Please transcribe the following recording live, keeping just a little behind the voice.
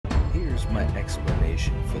here's my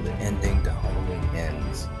explanation for the ending to Halloween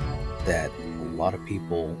Ends that a lot of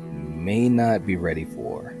people may not be ready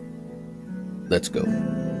for. Let's go.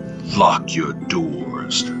 Lock your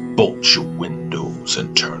doors, bolt your windows,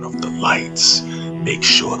 and turn off the lights. Make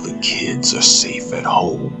sure the kids are safe at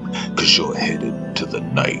home, cause you're headed to the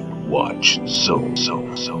Nightwatch Zone.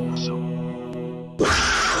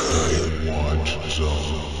 Nightwatch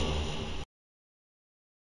Zone.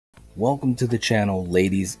 Welcome to the channel,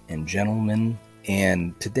 ladies and gentlemen.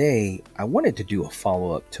 And today I wanted to do a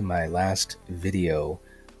follow-up to my last video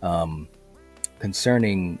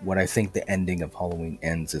concerning what I think the ending of Halloween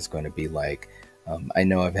Ends is going to be like. I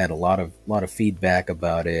know I've had a lot of feedback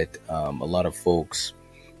about it. A lot of folks,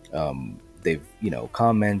 they've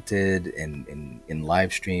commented and in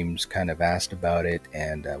live streams kind of asked about it,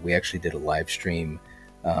 and we actually did a live stream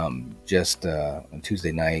just on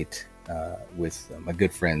Tuesday night with my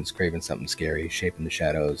good friends Craving Something Scary, Shaping the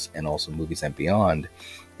Shadows, and also Movies and Beyond,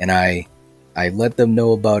 and I let them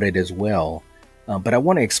know about it as well. But I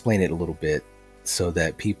want to explain it a little bit so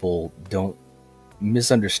that people don't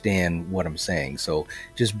misunderstand what I'm saying. So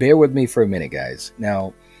just bear with me for a minute, guys.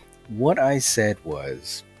 Now, what I said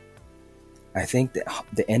was, I think that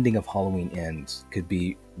the ending of Halloween Ends could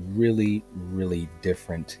be really, really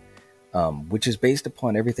different, which is based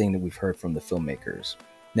upon everything that we've heard from the filmmakers.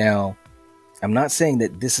 Now, I'm not saying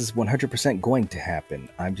that this is 100% going to happen.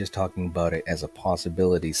 I'm just talking about it as a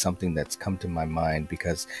possibility, something that's come to my mind,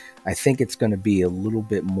 because I think it's going to be a little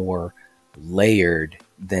bit more layered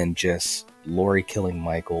than just Laurie killing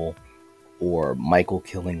Michael or Michael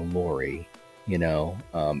killing Laurie.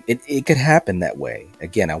 It could happen that way.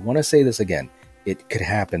 Again, I want to say this again. It could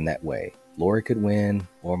happen that way. Laurie could win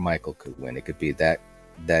or Michael could win. It could be that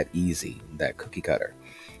easy, that cookie cutter.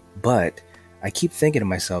 But I keep thinking to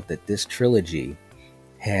myself that this trilogy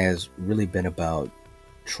has really been about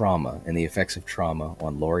trauma and the effects of trauma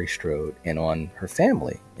on Laurie Strode and on her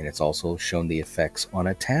family. And it's also shown the effects on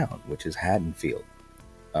a town, which is Haddonfield.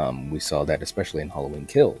 We saw that especially in Halloween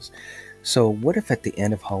Kills. So what if at the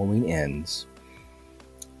end of Halloween Ends,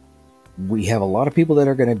 we have a lot of people that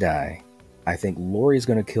are going to die? I think Laurie's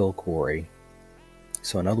going to kill Corey.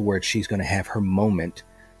 So in other words, she's going to have her moment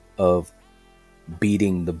of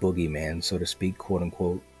beating the boogeyman, so to speak, quote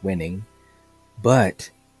unquote, winning. But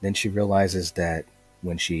then she realizes that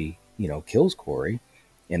when she, kills Corey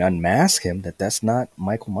and unmasks him, that's not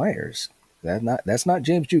Michael Myers. That's not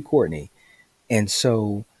James Jude Courtney. And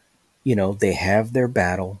so, they have their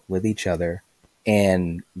battle with each other,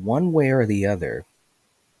 and one way or the other,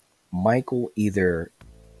 Michael either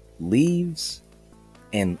leaves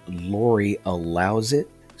and Laurie allows it,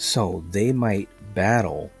 so they might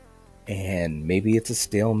battle, and maybe it's a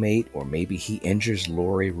stalemate, or maybe he injures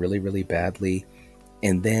Laurie really, really badly,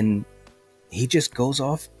 and then he just goes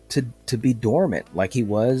off to be dormant like he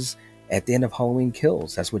was at the end of Halloween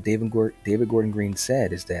Kills. That's what David Gordon Green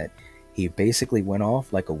said, is that he basically went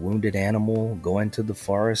off like a wounded animal, going to the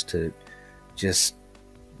forest to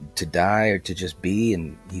die or to just be,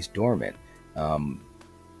 and he's dormant.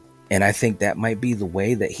 And I think that might be the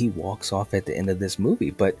way that he walks off at the end of this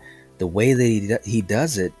movie. But the way that he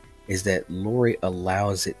does it is that Laurie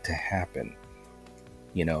allows it to happen.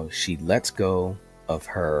 She lets go of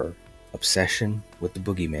her obsession with the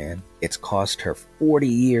boogeyman. It's cost her 40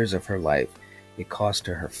 years of her life. It cost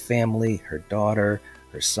her family, her daughter,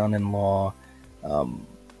 her son-in-law,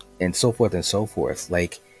 and so forth and so forth.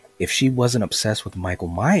 Like, if she wasn't obsessed with Michael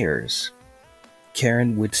Myers,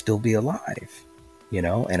 Karen would still be alive,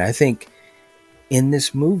 And I think in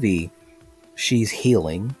this movie, she's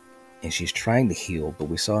healing and she's trying to heal, but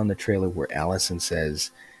we saw in the trailer where Allison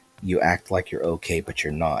says, you act like you're okay, but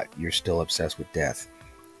you're not. You're still obsessed with death.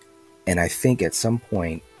 And I think at some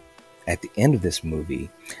point at the end of this movie,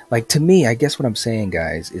 like, to me, I guess what I'm saying,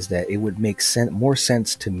 guys, is that it would make more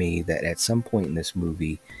sense to me that at some point in this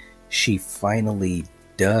movie, she finally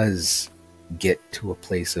does get to a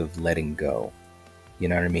place of letting go. You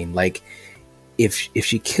know what I mean? Like, if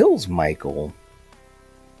she kills Michael,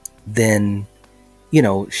 then,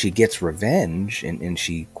 she gets revenge and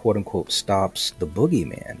she, quote unquote, stops the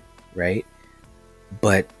boogeyman, right?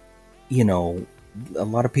 But, a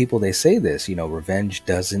lot of people, they say this, revenge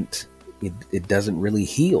doesn't really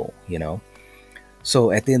heal,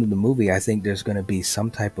 So at the end of the movie, I think there's going to be some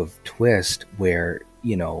type of twist where,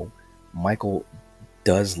 Michael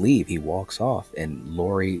does leave. He walks off and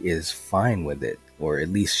Laurie is fine with it. Or at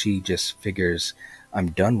least she just figures,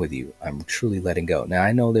 I'm done with you. I'm truly letting go. Now,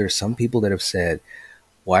 I know there's some people that have said,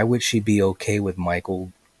 why would she be okay with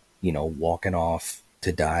Michael, walking off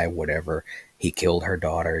to die, whatever? he killed her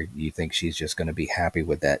daughter. You think she's just going to be happy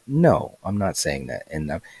with that? No, I'm not saying that.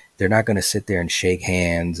 And they're not going to sit there and shake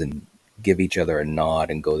hands and give each other a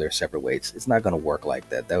nod and go their separate ways. It's not going to work like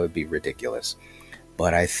that. That would be ridiculous.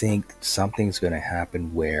 But I think something's going to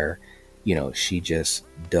happen where, she just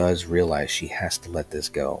does realize she has to let this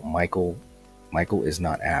go. Michael is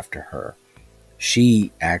not after her.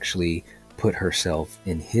 She actually put herself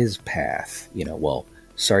in his path. Well,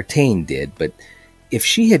 Sartain did, but if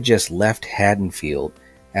she had just left Haddonfield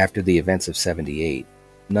after the events of 78,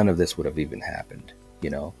 none of this would have even happened.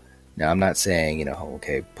 Now, I'm not saying,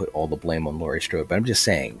 okay, put all the blame on Laurie Strode, but I'm just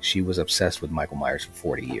saying she was obsessed with Michael Myers for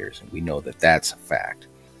 40 years, and we know that that's a fact.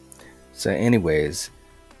 So anyways,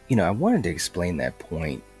 I wanted to explain that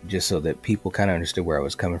point just so that people kind of understood where I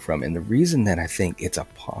was coming from. And the reason that I think it's a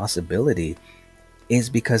possibility is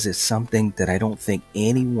because it's something that I don't think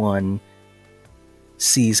anyone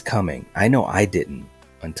sees coming. I know I didn't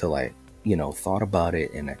until I, thought about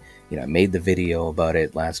it, and I made the video about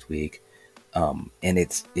it last week. And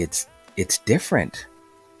it's different,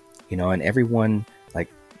 and everyone like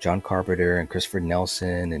John Carpenter and Christopher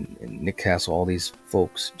Nelson and Nick Castle, all these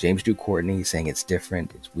folks, James Drew Courtney, saying it's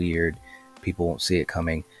different, it's weird, people won't see it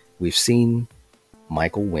coming. We've seen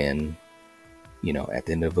Michael win, at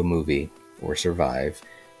the end of a movie or survive.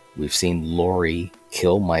 We've seen Laurie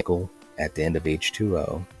kill Michael at the end of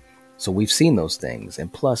H2O. So we've seen those things.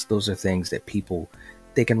 And plus, those are things that people,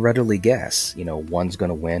 they can readily guess, one's going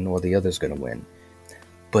to win or the other's going to win.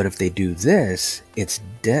 But if they do this, it's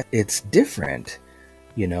different,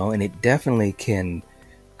 and it definitely can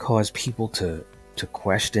cause people to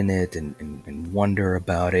question it and wonder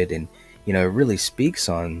about it. And, it really speaks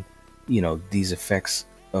on, these effects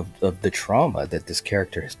of the trauma that this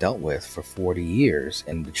character has dealt with for 40 years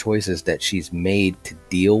and the choices that she's made to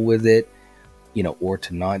deal with it, or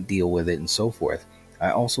to not deal with it and so forth.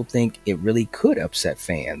 I also think it really could upset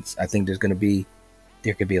fans. I think there could be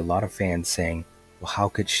a lot of fans saying, well, how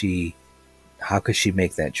could she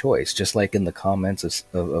make that choice? Just like in the comments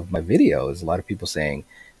of my videos, a lot of people saying,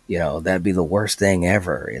 that'd be the worst thing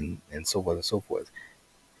ever, and so forth and so forth.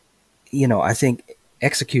 I think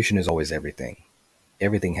execution is always everything.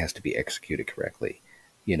 Everything has to be executed correctly.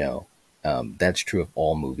 That's true of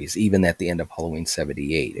all movies, even at the end of Halloween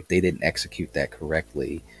 78. If they didn't execute that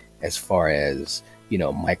correctly, as far as,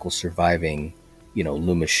 Michael surviving,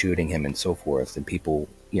 Loomis shooting him and so forth, and people,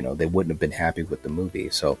 they wouldn't have been happy with the movie.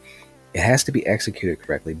 So it has to be executed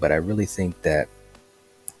correctly. But I really think that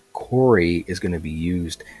Corey is going to be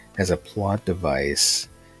used as a plot device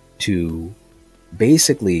to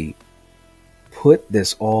basically put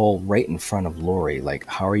this all right in front of Laurie. Like,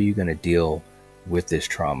 how are you going to deal with this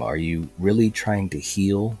trauma? Are you really trying to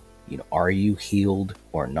heal? Are you healed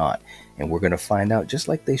or not? And we're going to find out, just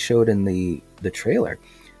like they showed in the trailer.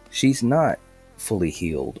 She's not fully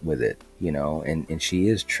healed with it, and she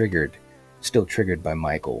is still triggered by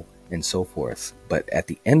Michael and so forth. But at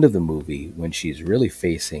the end of the movie, when she's really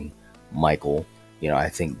facing Michael, I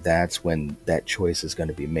think that's when that choice is going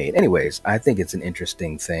to be made. Anyways, I think it's an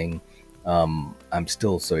interesting thing. I'm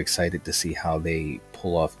still so excited to see how they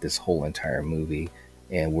pull off this whole entire movie,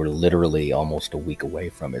 and we're literally almost a week away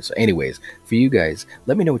from it. So anyways, for you guys,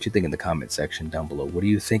 let me know what you think in the comment section down below. What do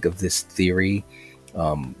you think of this theory?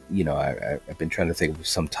 I've been trying to think of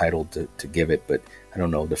some title to give it, but I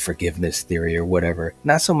don't know, the forgiveness theory or whatever.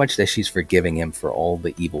 Not so much that she's forgiving him for all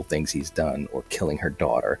the evil things he's done or killing her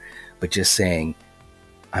daughter, but just saying,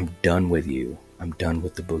 I'm done with you. I'm done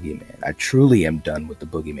with the boogeyman. I truly am done with the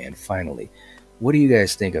boogeyman, finally. What do you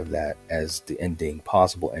guys think of that as the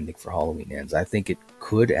possible ending for Halloween Ends? I think it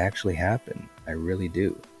could actually happen. I really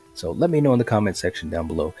do. So let me know in the comment section down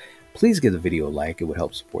below. Please give the video a like. It would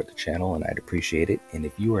help support the channel, and I'd appreciate it. And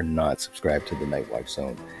if you are not subscribed to the Nightwatch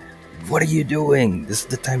Zone, what are you doing? This is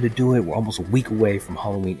the time to do it. We're almost a week away from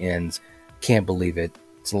Halloween Ends. Can't believe it.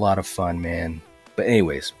 It's a lot of fun, man. But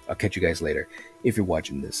anyways, I'll catch you guys later. If you're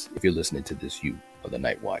watching this, if you're listening to this, you are the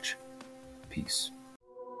Nightwatch. Peace.